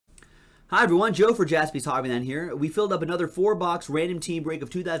Hi everyone, Joe for Jaspys Hobbyland here. We filled up another 4-box random team break of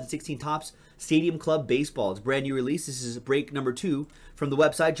 2016 Topps Stadium Club Baseball. It's a brand new release. This is break number 2 from the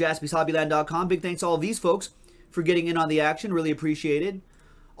website, JaspysHobbyland.com. Big thanks to all of these folks for getting in on the action. Really appreciated.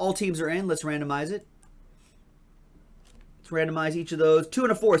 All teams are in. Let's randomize it. Let's randomize each of those. 2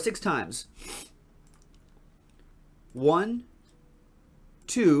 and a 4, 6 times. 1,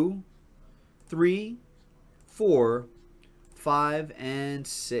 2, 3, 4, 5, and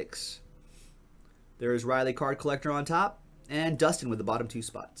 6. There's Riley Card Collector on top, and Dustin with the bottom 2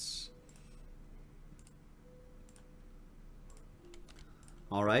 spots.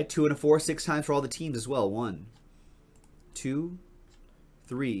 All right, 2 and a 4, 6 times for all the teams as well. 1, 2,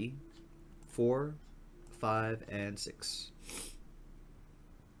 3, 4, 5, and 6.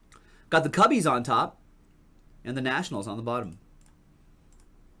 Got the Cubbies on top, and the Nationals on the bottom.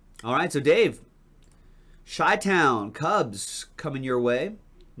 All right, so Dave, Chi-Town Cubs coming your way.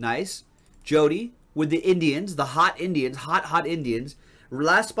 Nice. Jody with the Indians, the hot Indians, hot Indians.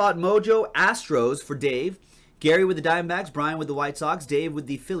 Last spot Mojo Astros for Dave. Gary with the Diamondbacks, Brian with the White Sox, Dave with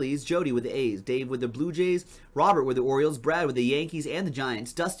the Phillies, Jody with the A's, Dave with the Blue Jays, Robert with the Orioles, Brad with the Yankees and the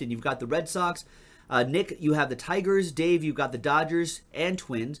Giants. Dustin, you've got the Red Sox. Nick, you have the Tigers. Dave, you've got the Dodgers and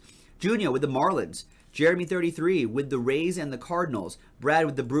Twins. Junior with the Marlins. Jeremy 33 with the Rays and the Cardinals. Brad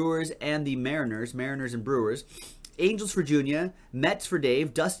with the Brewers and the Mariners and Brewers. Angels for Junior, Mets for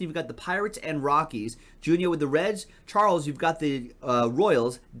Dave. Dustin, you've got the Pirates and Rockies. Junior with the Reds. Charles, you've got the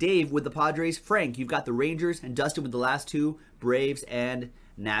Royals. Dave with the Padres. Frank, you've got the Rangers. And Dustin with the last 2, Braves and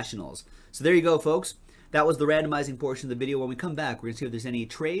Nationals. So there you go, folks. That was the randomizing portion of the video. When we come back, we're going to see if there's any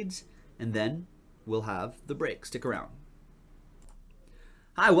trades, and then we'll have the break. Stick around.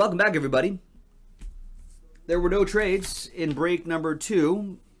 Hi, welcome back, everybody. There were no trades in break number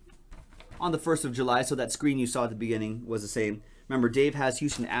 2 on the 1st of July, so that screen you saw at the beginning was the same. Remember, Dave has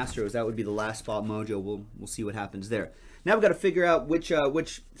Houston Astros. That would be the last spot Mojo. We'll see what happens there. Now we've got to figure out which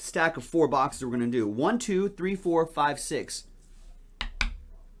stack of 4 boxes we're going to do. 1, 2, 3, 4, 5, 6.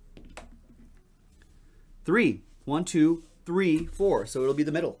 3. 1, 2, 3, 4. So it'll be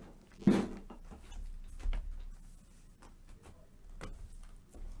the middle.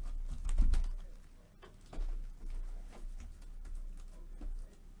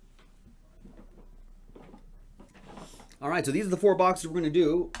 All right, so these are the 4 boxes we're going to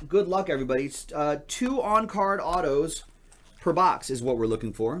do. Good luck, everybody. 2 on-card autos per box is what we're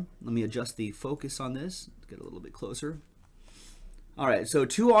looking for. Let me adjust the focus on this. Let's get a little bit closer. All right, so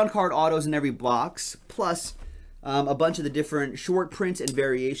 2 on-card autos in every box, plus a bunch of the different short prints and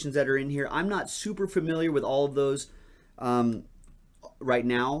variations that are in here. I'm not super familiar with all of those right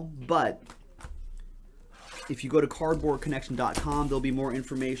now, but if you go to cardboardconnection.com, there'll be more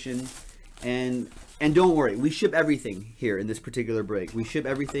information. And don't worry, we ship everything here in this particular break. We ship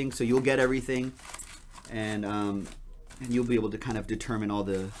everything, so you'll get everything, and you'll be able to kind of determine all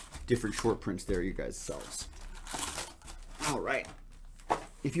the different short prints there you guys selves. All right.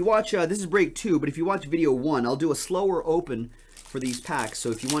 If you watch, this is break 2, but if you watch video 1, I'll do a slower open for these packs. So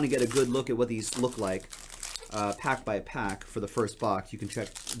if you want to get a good look at what these look like, pack by pack for the first box, you can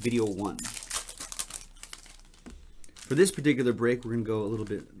check video 1. For this particular break, we're going to go a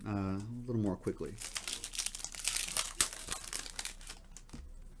little more quickly.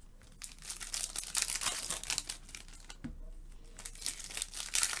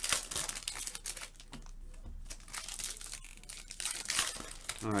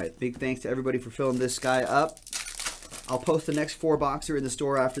 All right, big thanks to everybody for filling this guy up. I'll post the next 4 boxer in the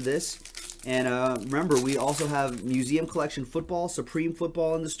store after this. And remember, we also have Museum Collection Football, Supreme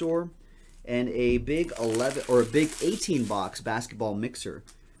Football in the store, and a big 18 box basketball mixer.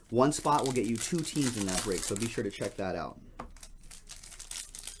 1 spot will get you 2 teams in that break, so be sure to check that out.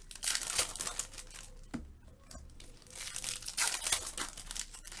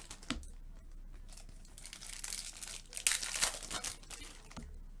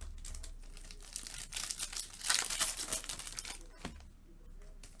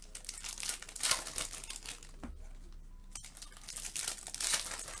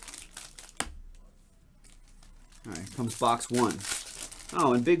 All right, comes box 1.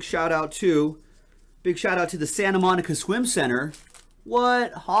 Oh, and big shout out to the Santa Monica Swim Center.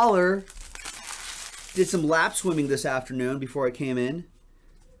 What? Holler. Did some lap swimming this afternoon before I came in.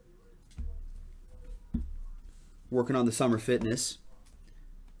 Working on the summer fitness.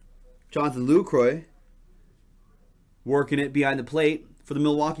 Jonathan Lucroy working it behind the plate for the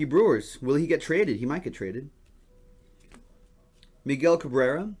Milwaukee Brewers. Will he get traded? He might get traded. Miguel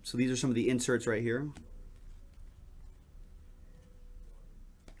Cabrera. So these are some of the inserts right here.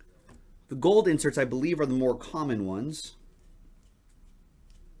 The gold inserts, I believe, are the more common ones.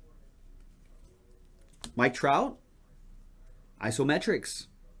 Mike Trout. Isometrics.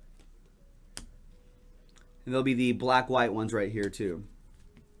 And there'll be the black-white ones right here, too.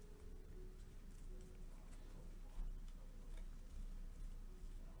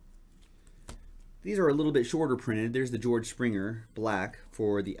 These are a little bit shorter printed. There's the George Springer black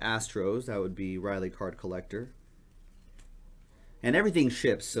for the Astros. That would be Riley Card Collector. And everything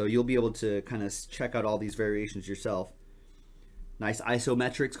ships, so you'll be able to kind of check out all these variations yourself. Nice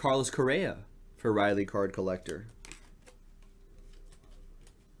isometrics Carlos Correa for Riley Card Collector.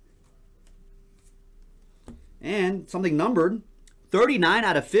 And something numbered, 39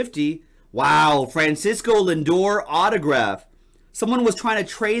 out of 50. Wow, Francisco Lindor autograph. Someone was trying to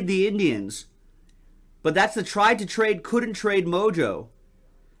trade the Indians. But that's the tried to trade, couldn't trade mojo.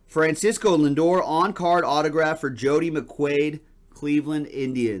 Francisco Lindor on-card autograph for Jody McQuaid, Cleveland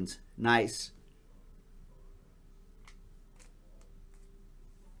Indians. Nice.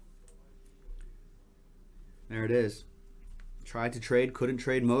 There it is. Tried to trade, couldn't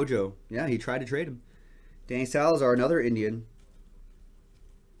trade mojo. Yeah, he tried to trade him. Danny Salazar, another Indian.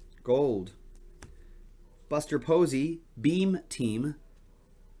 Gold. Buster Posey, Beam Team.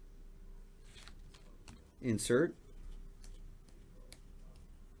 Insert.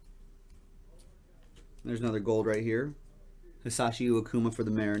 There's another gold right here. Hisashi Iwakuma for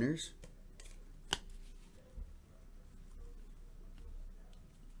the Mariners.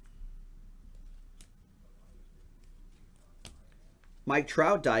 Mike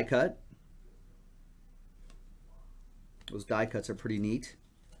Trout die cut. Those die cuts are pretty neat.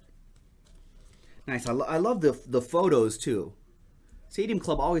 Nice. I love the photos too. Stadium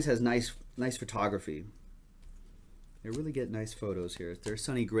Club always has nice photography. They really get nice photos here. There's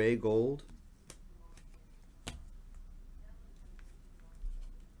Sonny Gray gold.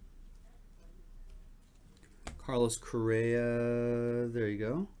 Carlos Correa. There you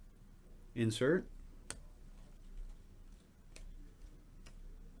go. Insert.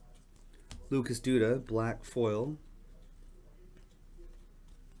 Lucas Duda black foil.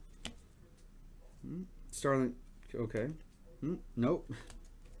 Starling, okay. Nope.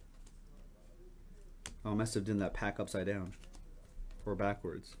 Oh, I must have done that pack upside down or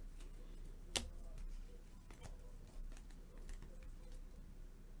backwards.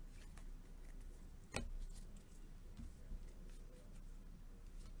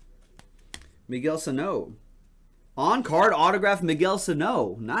 Miguel Sano. On-card autograph Miguel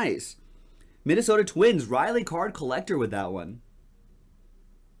Sano. Nice. Minnesota Twins. Riley Card Collector with that one.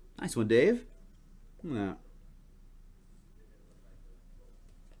 Nice one, Dave. Yeah.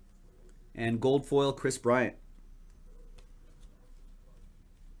 And gold foil Chris Bryant.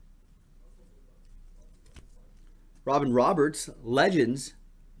 Robin Roberts, Legends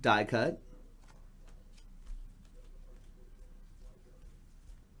die cut.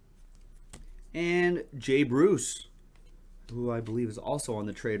 And Jay Bruce, who I believe is also on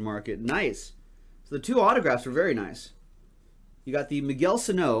the trade market. Nice. So the two autographs are very nice. You got the Miguel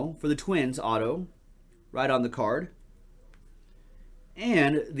Sano for the Twins auto, right on the card.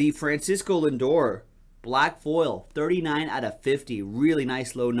 And the Francisco Lindor black foil, 39 out of 50. Really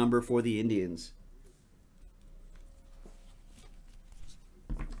nice low number for the Indians.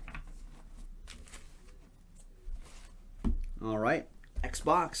 All right,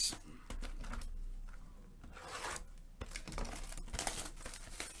 Xbox.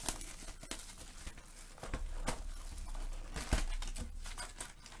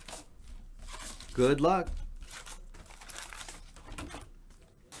 Good luck.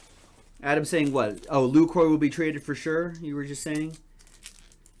 Adam saying what? Oh, Lucroy will be traded for sure, you were just saying?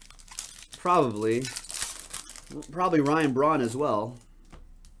 Probably. Probably Ryan Braun as well.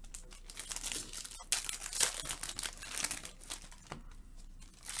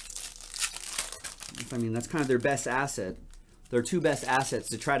 I mean, that's kind of their best asset. Their two best assets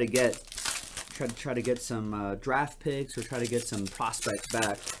to try to get some draft picks or try to get some prospects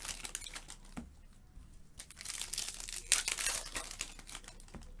back.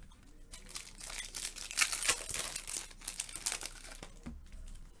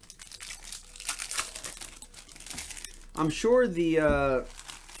 I'm sure the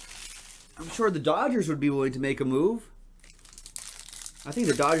Dodgers would be willing to make a move. I think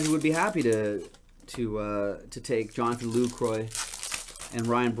the Dodgers would be happy to take Jonathan Lucroy and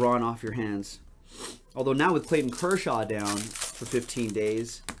Ryan Braun off your hands. Although now with Clayton Kershaw down for 15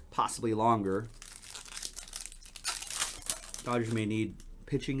 days, possibly longer, Dodgers may need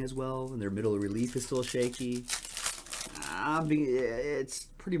pitching as well, and their middle relief is still shaky. It's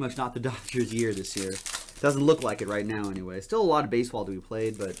pretty much not the Dodgers' year this year. Doesn't look like it right now anyway. Still a lot of baseball to be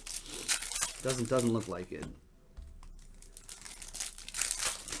played, but doesn't look like it.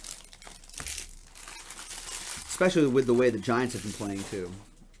 Especially with the way the Giants have been playing, too.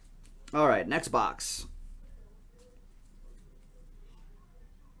 All right, next box.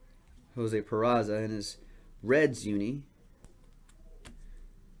 Jose Peraza in his Reds uni.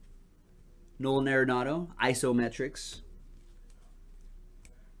 Nolan Arenado, Isometrics.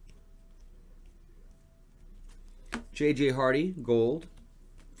 J.J. Hardy, gold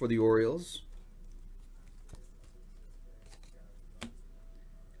for the Orioles.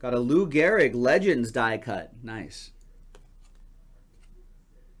 Got a Lou Gehrig Legends die cut. Nice.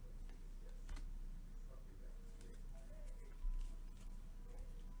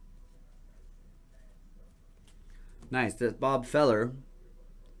 Nice. That's Bob Feller.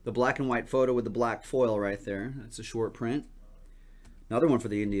 The black and white photo with the black foil right there. That's a short print. Another one for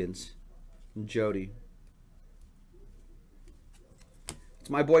the Indians. And Jody.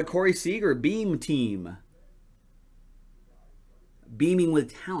 It's my boy Corey Seager, Beam Team. Beaming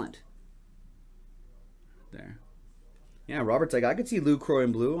with talent. There. Yeah, Robert's like, I could see Lucroy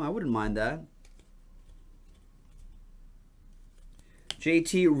in blue. I wouldn't mind that.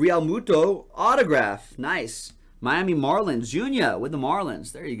 JT Realmuto autograph. Nice. Miami Marlins. Junior with the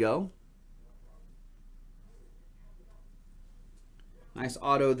Marlins. There you go. Nice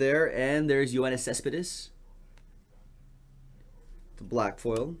auto there. And there's Yoenis Cespedes. The black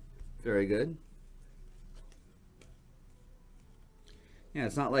foil. Very good. Yeah,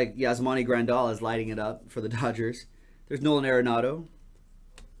 it's not like Yasmani Grandal is lighting it up for the Dodgers. There's Nolan Arenado.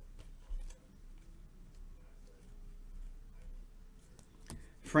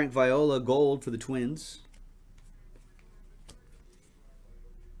 Frank Viola gold for the Twins.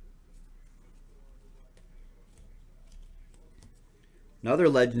 Another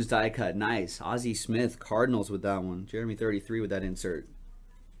Legends die cut. Nice. Ozzie Smith, Cardinals with that one. Jeremy 33 with that insert.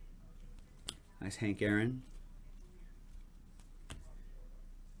 Nice Hank Aaron.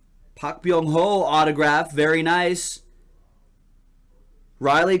 Pak Byung-ho autograph. Very nice.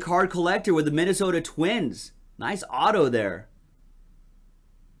 Riley card collector with the Minnesota Twins. Nice auto there.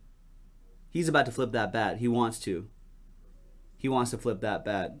 He's about to flip that bat. He wants to. He wants to flip that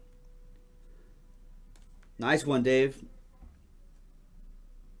bat. Nice one, Dave.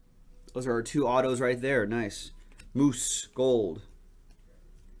 Those are our two autos right there. Nice. Moose, gold.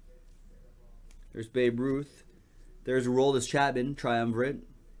 There's Babe Ruth. There's Aroldis Chapman, triumvirate.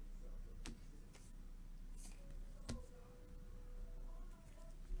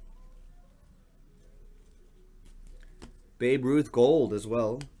 Babe Ruth, gold as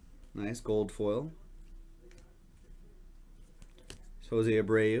well. Nice gold foil. Jose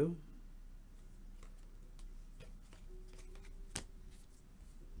Abreu.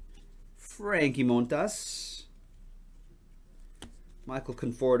 Frankie Montas. Michael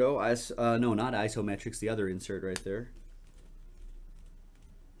Conforto. No, not Isometrics. The other insert right there.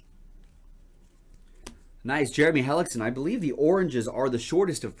 Nice. Jeremy Hellickson. I believe the oranges are the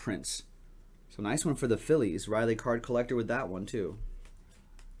shortest of prints. So nice one for the Phillies. Riley card collector with that one too.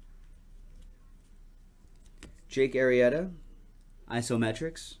 Jake Arrieta.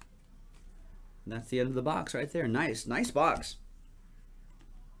 Isometrics. And that's the end of the box right there. Nice. Nice box.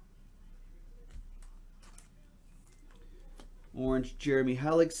 Orange Jeremy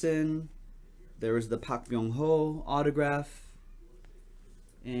Hellickson. There was the Pak Byung-ho autograph.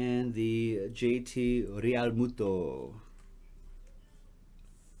 And the JT Realmuto.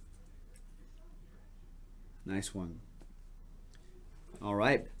 Nice one. All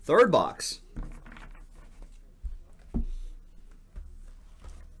right. Third box.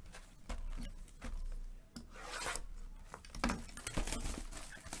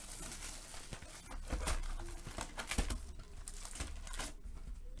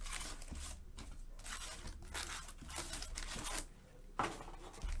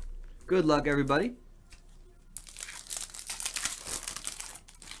 Good luck, everybody.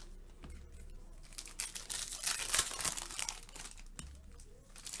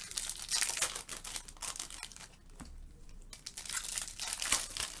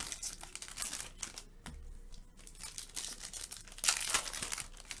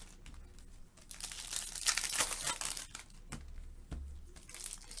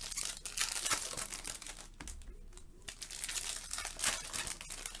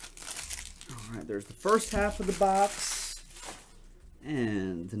 There's the first half of the box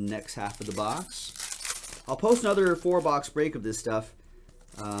and the next half of the box. I'll post another 4-box break of this stuff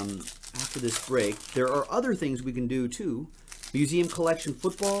after this break. There are other things we can do too. Museum Collection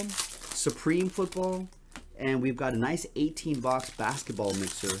Football, Supreme Football, and we've got a nice 18-box basketball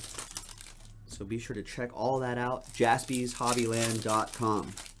mixer. So be sure to check all that out.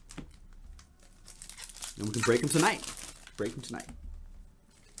 JaspysHobbyland.com. And we can break them tonight. Break them tonight.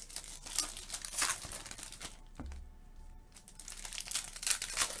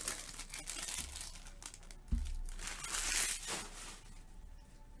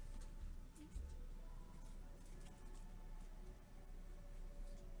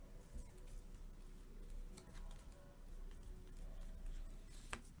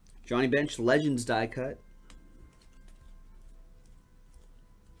 Johnny Bench, Legends die cut.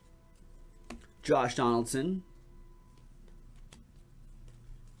 Josh Donaldson.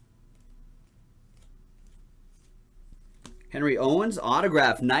 Henry Owens,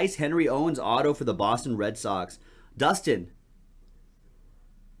 autograph. Nice Henry Owens auto for the Boston Red Sox. Dustin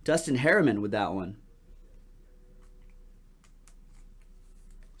Harriman with that one.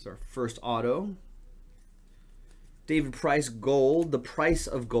 It's our first auto. David Price gold, the price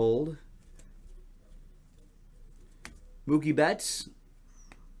of gold. Mookie Betts.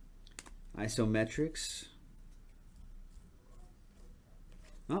 Isometrics.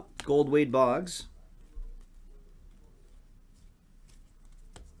 Oh, gold Wade Boggs.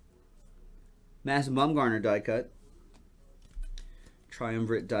 Madison Bumgarner die cut.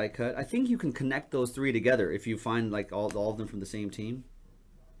 Triumvirate die cut. I think you can connect those three together if you find like all of them from the same team.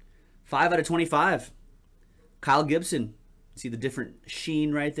 5 out of 25. Kyle Gibson. See the different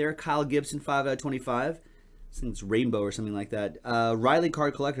sheen right there? Kyle Gibson, 5 out of 25. I think it's rainbow or something like that. Riley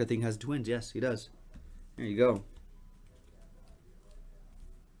Card Collector, I think, has Twins. Yes, he does. There you go.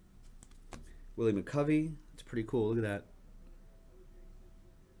 Willie McCovey. It's pretty cool. Look at that.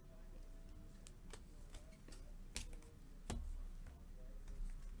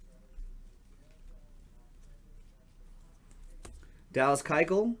 Dallas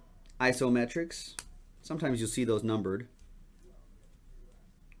Keuchel, Isometrics. Sometimes you'll see those numbered.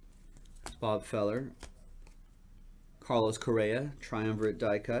 Bob Feller. Carlos Correa, Triumvirate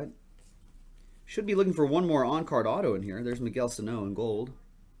die cut. Should be looking for one more on-card auto in here. There's Miguel Sano in gold.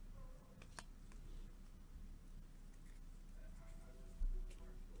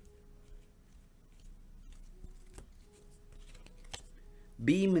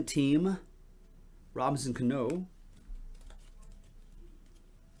 Beam Team, Robinson Cano.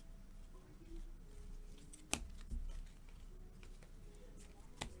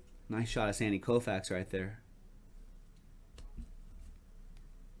 Nice shot of Sandy Koufax right there.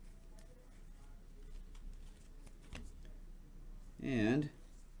 And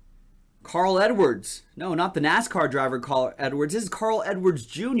Carl Edwards. No, not the NASCAR driver Carl Edwards. This is Carl Edwards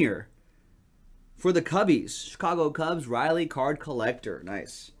Jr. for the Cubbies. Chicago Cubs, Riley Card Collector.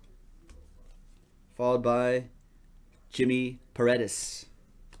 Nice. Followed by Jimmy Paredes.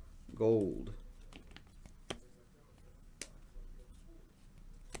 Gold.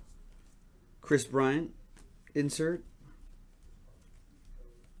 Chris Bryant, insert.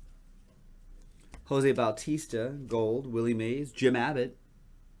 Jose Bautista, gold. Willie Mays, Jim Abbott.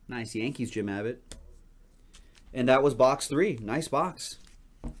 Nice, Yankees Jim Abbott. And that was box 3. Nice box.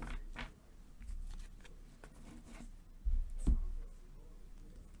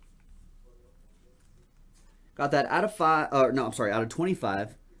 Got that out of 5, no, I'm sorry, out of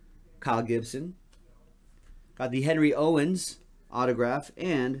 25, Kyle Gibson. Got the Henry Owens autograph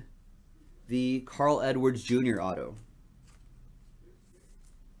and the Carl Edwards Jr. auto.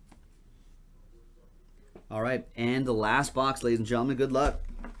 All right, and the last box, ladies and gentlemen. Good luck.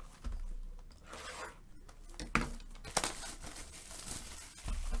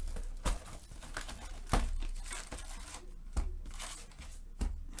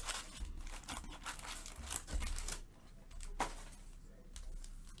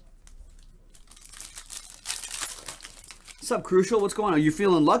 What's up, Crucial? What's going on? You're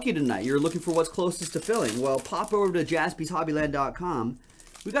feeling lucky tonight. You're looking for what's closest to filling. Well, pop over to JaspysHobbyland.com.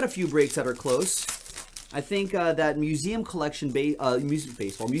 We got a few breaks that are close. I think that museum collection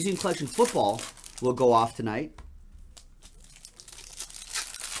museum collection football will go off tonight.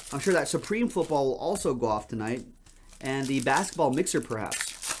 I'm sure that Supreme football will also go off tonight, and the basketball mixer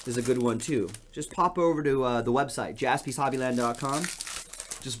perhaps is a good one too. Just pop over to the website JaspysHobbyland.com.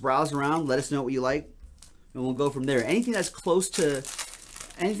 Just browse around. Let us know what you like. And we'll go from there. Anything that's close to,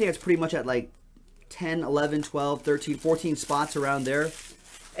 anything that's pretty much at like 10, 11, 12, 13, 14 spots around there,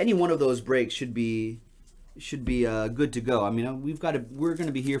 any one of those breaks should be good to go. I mean, we're going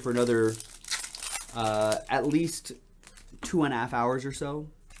to be here for another at least 2.5 hours or so.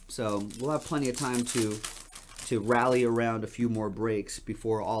 So we'll have plenty of time to rally around a few more breaks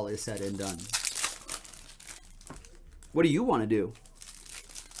before all is said and done. What do you want to do?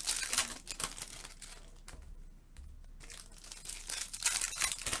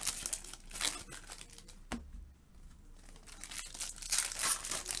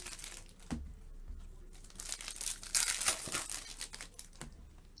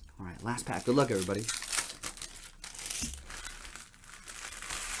 All right, last pack. Good luck, everybody.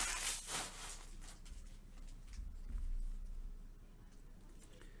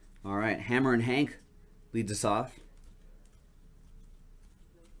 All right, Hammer and Hank leads us off.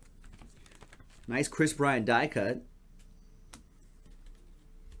 Nice Chris Bryant die cut.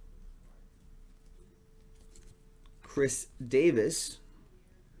 Chris Davis,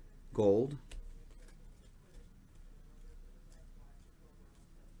 gold.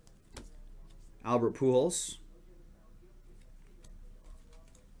 Albert Pujols.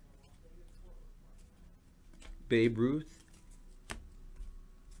 Babe Ruth.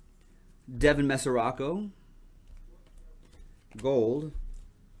 Devin Mesoraco, gold.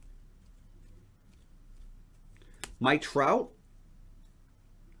 Mike Trout.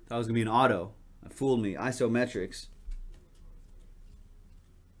 That was going to be an auto. That fooled me. Isometrics.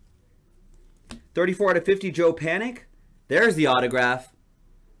 34 out of 50, Joe Panic. There's the autograph.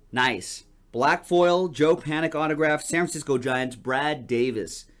 Nice. Black foil, Joe Panic autograph. San Francisco Giants, Brad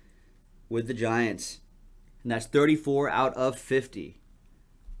Davis with the Giants. And that's 34 out of 50.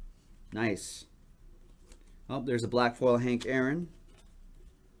 Nice. Oh, there's a black foil Hank Aaron.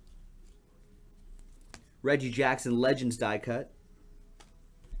 Reggie Jackson Legends die cut.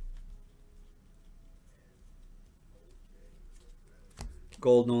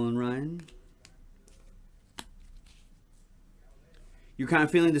 Gold Nolan Ryan. You're kind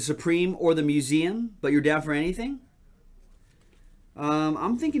of feeling the Supreme or the Museum, but you're down for anything?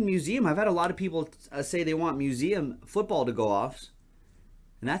 I'm thinking Museum. I've had a lot of people say they want Museum football to go off.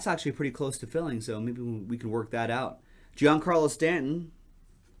 And that's actually pretty close to filling, so maybe we can work that out. Giancarlo Stanton.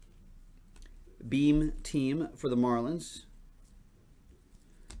 Beam team for the Marlins.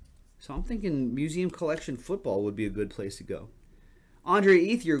 So I'm thinking Museum Collection football would be a good place to go. Andre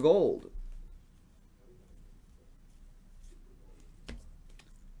Ethier gold.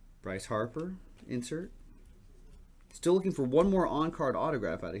 Bryce Harper, insert. Still looking for one more on-card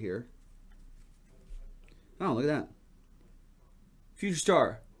autograph out of here. Oh, look at that. Future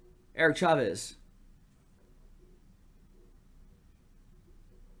star, Eric Chavez.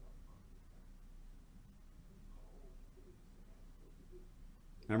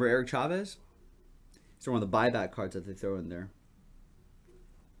 Remember Eric Chavez? It's one of the buyback cards that they throw in there.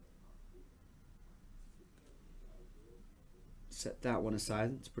 Set that one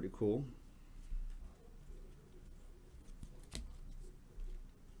aside. It's pretty cool.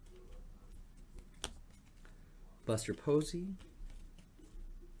 Buster Posey.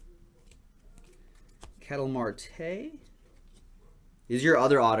 Kettle Marte. Is your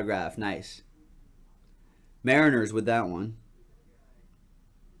other autograph. Nice. Mariners with that one.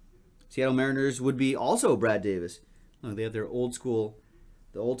 Seattle Mariners would be also Brad Davis. Look, they have their old school,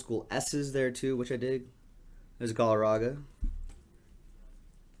 the old school S's there too, which I dig. There's a Galarraga.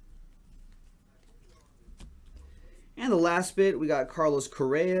 And the last bit, we got Carlos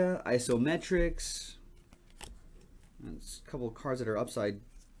Correa, Isometrics. There's a couple of cards that are upside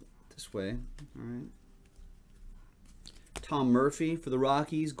this way. All right. Tom Murphy for the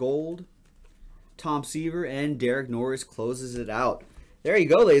Rockies, gold. Tom Seaver and Derek Norris closes it out. There you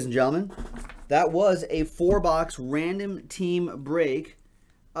go, ladies and gentlemen. That was a 4-box random team break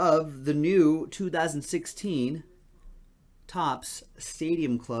of the new 2016 Topps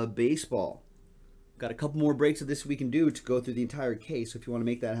Stadium Club Baseball. Got a couple more breaks of this we can do to go through the entire case. So if you want to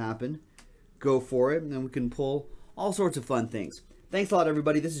make that happen, go for it. And then we can pull all sorts of fun things. Thanks a lot,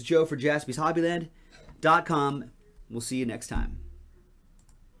 everybody. This is Joe for JaspysHobbyland.com. We'll see you next time.